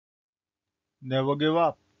Never give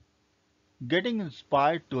up. Getting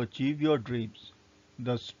inspired to achieve your dreams.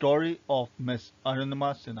 The story of Ms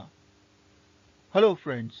Arunima Sinha. Hello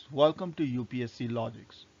friends, welcome to UPSC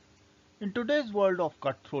Logics. In today's world of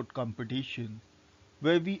cutthroat competition,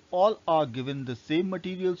 where we all are given the same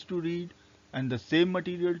materials to read and the same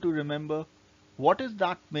material to remember, what is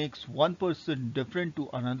that makes one person different to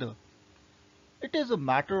another? It is a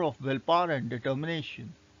matter of willpower and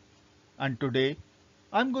determination. And today,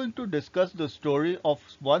 I'm going to discuss the story of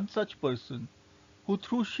one such person who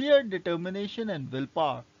through sheer determination and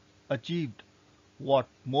willpower achieved what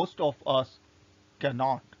most of us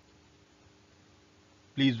cannot.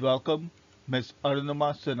 Please welcome Ms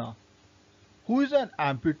Arunima Sinha, who is an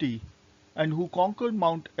amputee and who conquered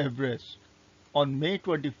Mount Everest on May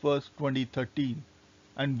 21st, 2013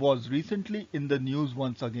 and was recently in the news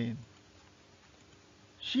once again.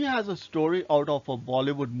 She has a story out of a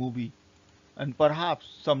Bollywood movie, and perhaps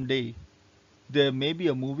someday there may be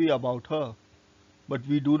a movie about her, but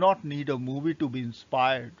we do not need a movie to be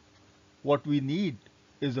inspired. What we need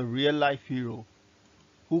is a real life hero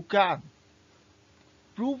who can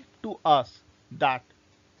prove to us that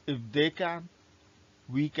if they can,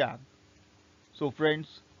 we can. So,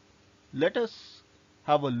 friends, let us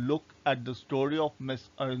have a look at the story of Miss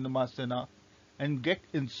Arunima Sinha and get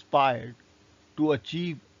inspired to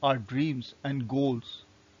achieve our dreams and goals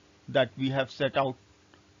that we have set out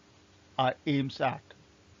our aims at.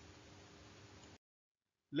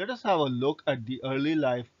 Let us have a look at the early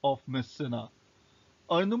life of Miss Sinha.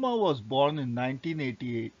 Arunima was born in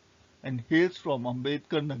 1988 and hails from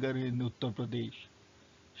Ambedkar Nagar in Uttar Pradesh.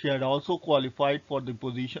 She had also qualified for the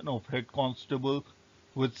position of head constable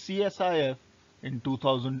with CSIF in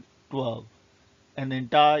 2012, an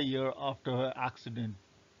entire year after her accident.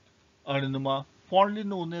 Arunima, fondly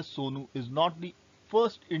known as Sonu, is not the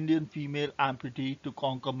first Indian female amputee to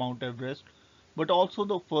conquer Mount Everest, but also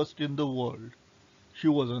the first in the world. She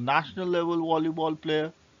was a national level volleyball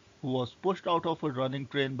player who was pushed out of a running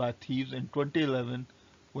train by thieves in 2011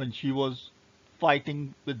 when she was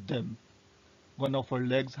fighting with them. One of her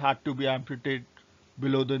legs had to be amputated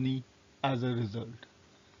below the knee as a result.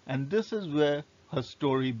 And this is where her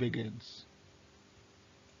story begins.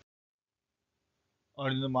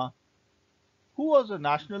 Arunima, who was a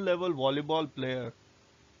national level volleyball player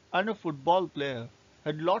and a football player,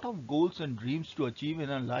 had a lot of goals and dreams to achieve in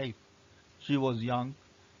her life. She was young.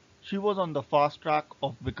 She was on the fast track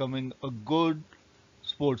of becoming a good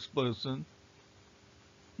sports person.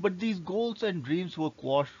 But these goals and dreams were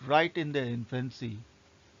quashed right in their infancy.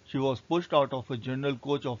 She was pushed out of a general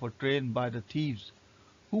coach of a train by the thieves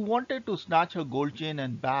who wanted to snatch her gold chain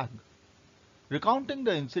and bag. Recounting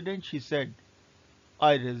the incident, she said,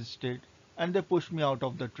 I resisted and they pushed me out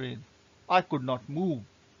of the train. I could not move.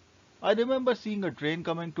 I remember seeing a train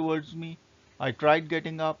coming towards me. I tried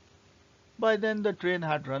getting up. By then, the train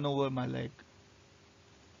had run over my leg.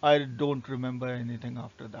 I don't remember anything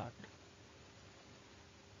after that.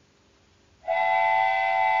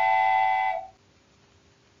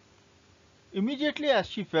 Immediately as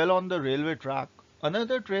she fell on the railway track,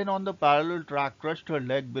 another train on the parallel track crushed her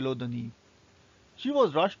leg below the knee. She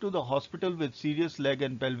was rushed to the hospital with serious leg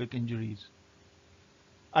and pelvic injuries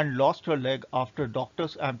and lost her leg after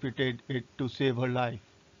doctors amputated it to save her life.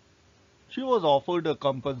 She was offered a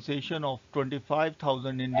compensation of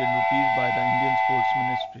 25,000 Indian rupees by the Indian Sports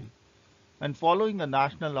Ministry. And following a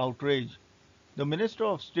national outrage, the Minister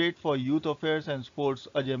of State for Youth Affairs and Sports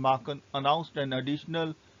Ajay Makan announced an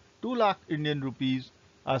additional 2 lakh Indian rupees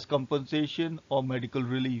as compensation or medical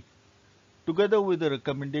relief, together with a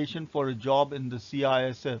recommendation for a job in the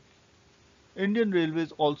CISF. Indian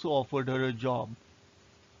Railways also offered her a job.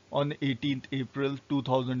 On 18th April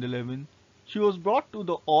 2011, she was brought to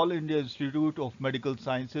the All India Institute of Medical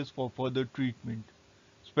Sciences for further treatment.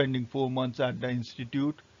 Spending 4 months at the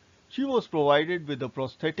institute, she was provided with a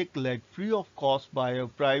prosthetic leg free of cost by a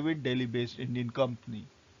private Delhi-based Indian company.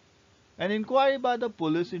 An inquiry by the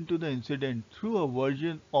police into the incident threw a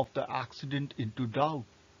version of the accident into doubt.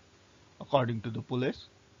 According to the police,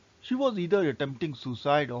 she was either attempting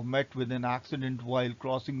suicide or met with an accident while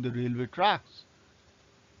crossing the railway tracks.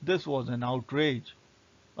 This was an outrage.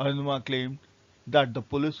 Arunima claimed that the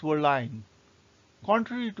police were lying.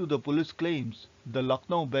 Contrary to the police claims, the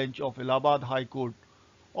Lucknow bench of Allahabad High Court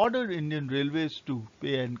ordered Indian Railways to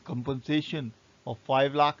pay a compensation of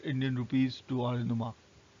 5 lakh Indian rupees to Arunima.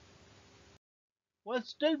 While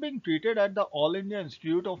still being treated at the All India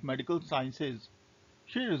Institute of Medical Sciences,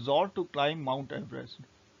 she resolved to climb Mount Everest.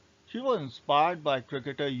 She was inspired by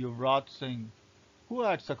cricketer Yuvraj Singh, who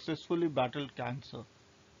had successfully battled cancer.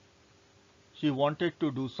 She wanted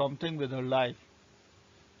to do something with her life.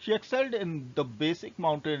 She excelled in the basic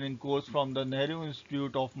mountaineering course from the Nehru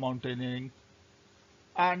Institute of Mountaineering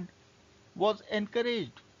and was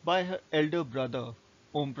encouraged by her elder brother,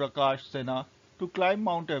 Om Prakash Sinha, to climb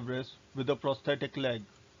Mount Everest with a prosthetic leg.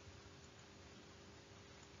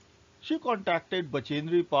 She contacted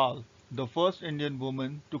Bachendri Pal, the first Indian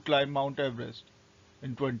woman to climb Mount Everest,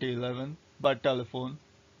 in 2011 by telephone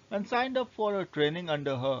and signed up for a training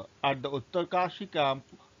under her at the Uttarkashi camp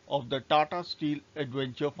of the Tata Steel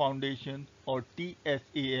Adventure Foundation or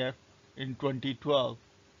TSAF in 2012.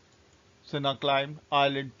 Sinha climbed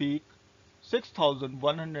Island Peak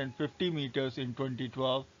 6,150 meters in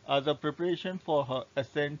 2012 as a preparation for her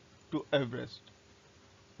ascent to Everest.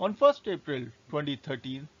 On 1st April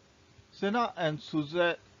 2013, Sinha and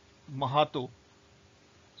Susain Mahato,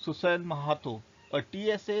 a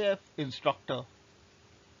TSAF instructor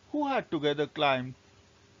who had together climbed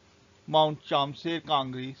Mount Chamser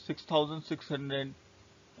Kangri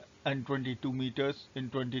 6,622 meters in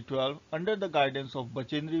 2012 under the guidance of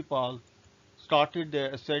Bachendri Pal, started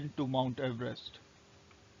their ascent to Mount Everest.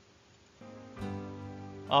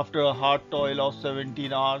 After a hard toil of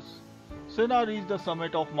 17 hours, Sinha reached the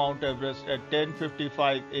summit of Mount Everest at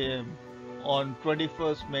 10:55 am on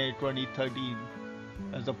 21st May 2013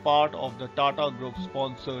 as a part of the Tata Group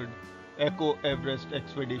sponsored Echo Everest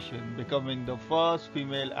expedition, becoming the first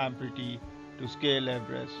female amputee to scale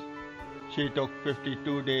Everest. She took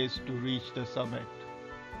 52 days to reach the summit.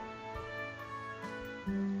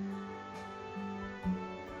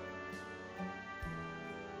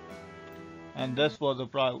 And this was a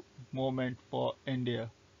proud moment for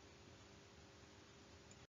India.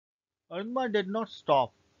 Arunima did not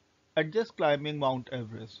stop at just climbing Mount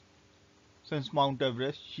Everest. Since Mount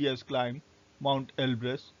Everest, she has climbed Mount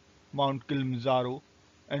Elbrus, Mount Kilimanjaro,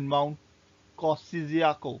 and Mount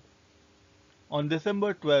Kosciuszko. On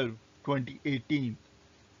December 12, 2018,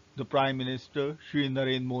 the Prime Minister Shri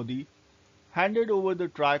Narendra Modi handed over the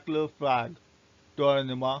tricolor flag to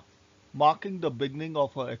Arunima, marking the beginning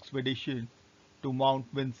of her expedition to Mount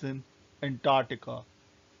Vinson, Antarctica,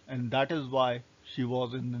 and that is why she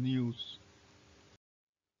was in the news.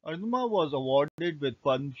 Arunima was awarded with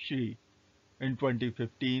Padma Shri in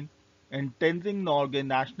 2015 and Tenzing Norgay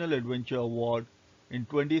National Adventure Award in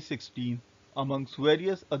 2016, amongst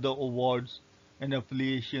various other awards and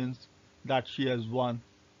affiliations that she has won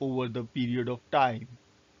over the period of time.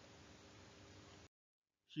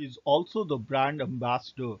 She is also the brand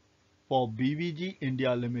ambassador for BVG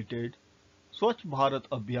India Limited, Swachh Bharat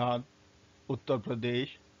Abhiyan, Uttar Pradesh,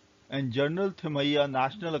 and General Thimaiya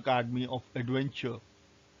National Academy of Adventure.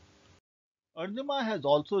 Arunima has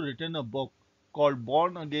also written a book called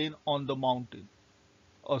Born Again on the Mountain,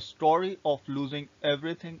 a story of losing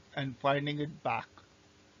everything and finding it back.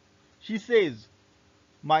 She says,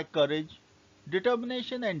 my courage,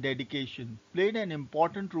 determination, and dedication played an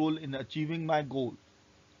important role in achieving my goal.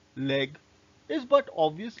 Leg is but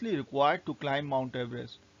obviously required to climb Mount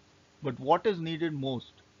Everest, but what is needed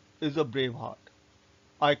most is a brave heart.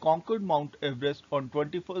 I conquered Mount Everest on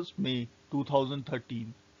 21st May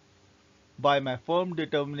 2013 by my firm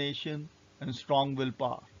determination and strong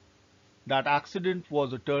willpower. That accident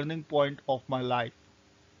was a turning point of my life,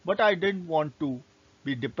 but I didn't want to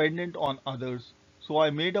be dependent on others, so I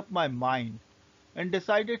made up my mind and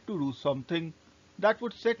decided to do something that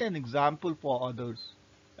would set an example for others,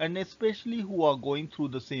 and especially who are going through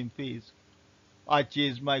the same phase. I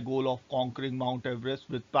chased my goal of conquering Mount Everest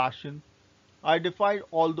with passion. I defied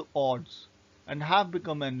all the odds and have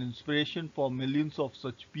become an inspiration for millions of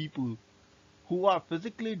such people who are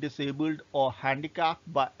physically disabled or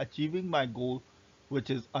handicapped by achieving my goal, which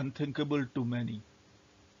is unthinkable to many.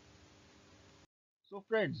 So,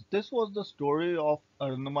 friends, this was the story of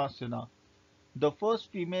Arunima Sinha, the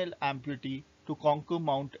first female amputee to conquer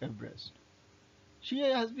Mount Everest. She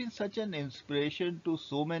has been such an inspiration to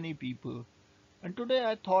so many people, and today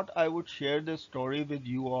I thought I would share this story with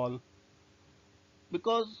you all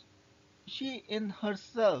because she in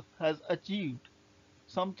herself has achieved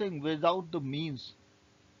something without the means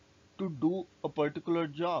to do a particular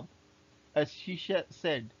job. As she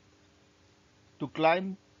said, to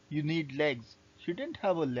climb you need legs. She didn't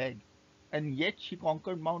have a leg, and yet she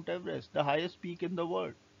conquered Mount Everest, the highest peak in the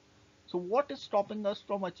world. So, what is stopping us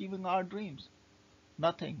from achieving our dreams?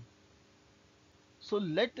 Nothing. So,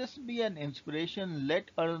 let this be an inspiration.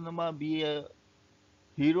 Let Arunima be a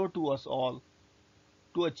hero to us all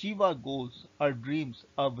to achieve our goals, our dreams,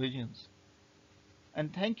 our visions.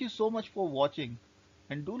 And thank you so much for watching.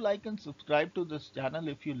 And do like and subscribe to this channel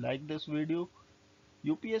if you like this video.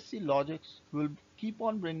 UPSC Logics will keep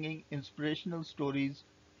on bringing inspirational stories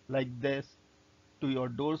like this to your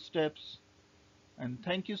doorsteps. And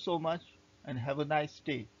thank you so much and have a nice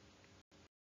day.